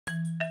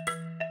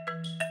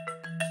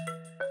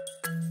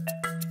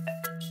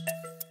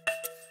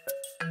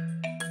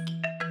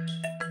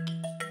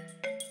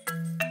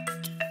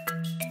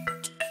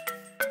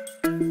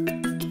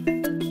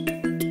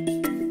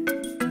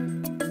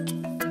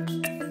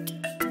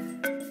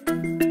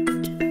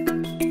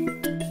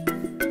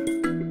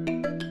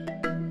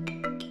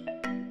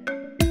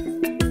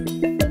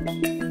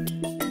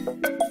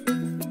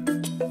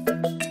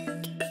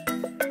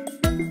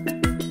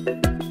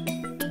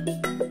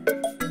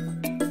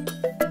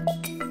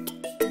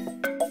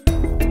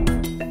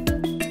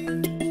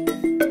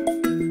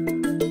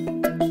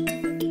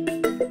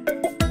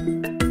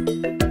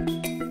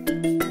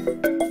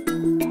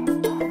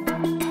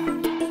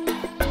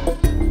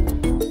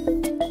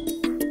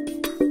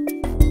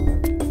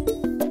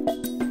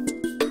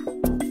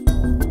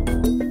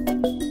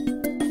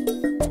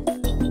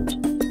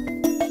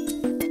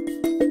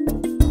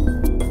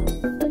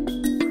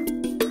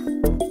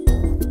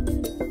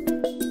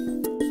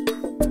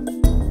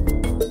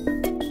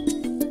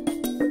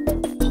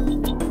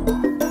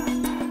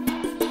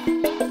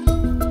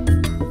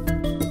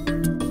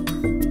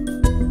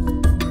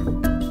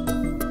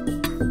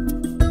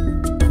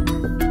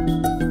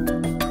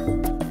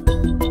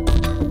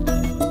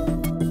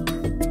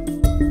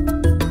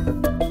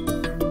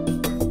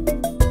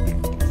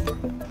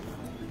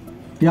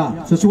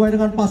Ya, sesuai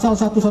dengan pasal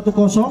 110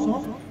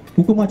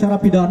 Hukum Acara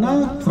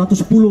Pidana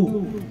 110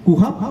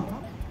 KUHP,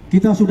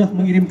 kita sudah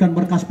mengirimkan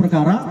berkas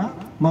perkara,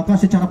 maka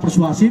secara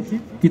persuasif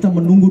kita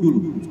menunggu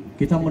dulu.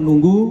 Kita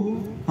menunggu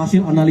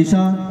hasil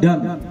analisa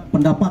dan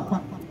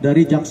pendapat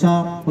dari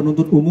jaksa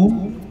penuntut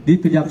umum di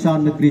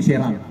Kejaksaan Negeri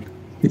Serang.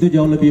 Itu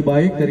jauh lebih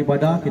baik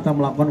daripada kita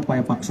melakukan upaya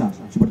paksa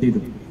seperti itu.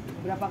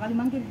 Berapa kali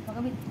manggil, Pak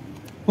Kabit?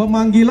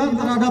 Pemanggilan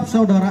terhadap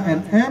saudara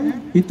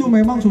NM itu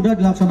memang sudah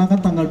dilaksanakan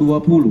tanggal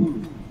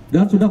 20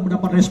 dan sudah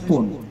mendapat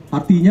respon.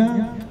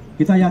 Artinya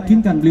kita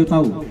yakinkan beliau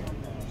tahu.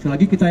 Sekali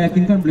lagi kita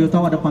yakinkan beliau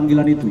tahu ada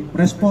panggilan itu.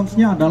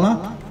 Responsnya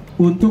adalah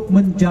untuk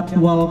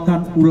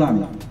menjadwalkan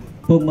ulang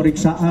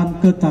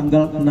pemeriksaan ke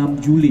tanggal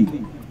 6 Juli.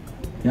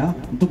 Ya,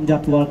 untuk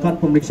menjadwalkan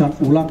pemeriksaan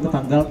ulang ke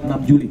tanggal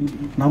 6 Juli.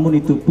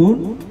 Namun itu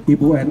pun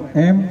Ibu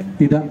NM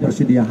tidak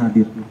bersedia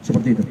hadir.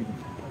 Seperti itu.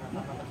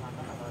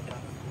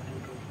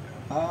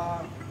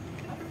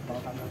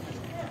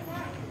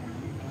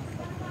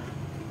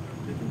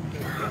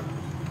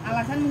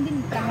 Alasan mungkin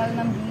tanggal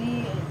 6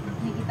 Juli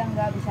kita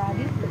nggak bisa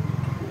hadir,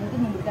 mungkin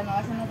memberikan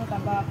alasan atau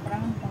tanpa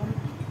keterangan, Pak Kabit?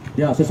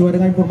 Ya, sesuai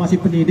dengan informasi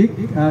penyidik,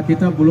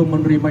 kita belum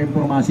menerima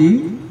informasi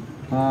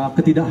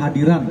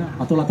ketidakhadiran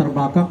atau latar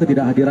belakang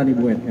ketidakhadiran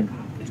Ibu NM.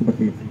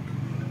 Seperti itu.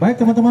 Baik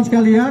teman-teman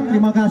sekalian,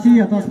 terima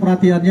kasih atas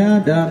perhatiannya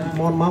dan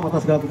mohon maaf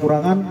atas segala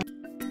kekurangan.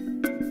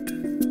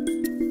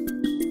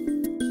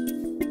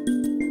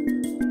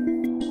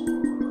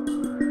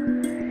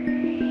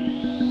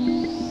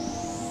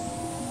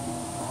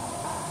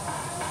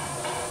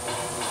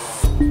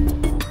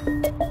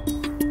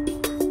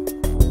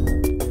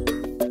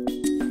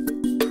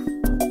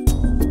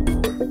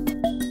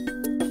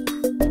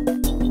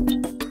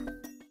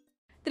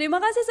 Terima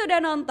kasih sudah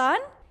nonton.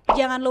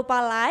 Jangan lupa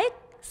like,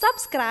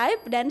 subscribe,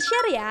 dan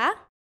share ya.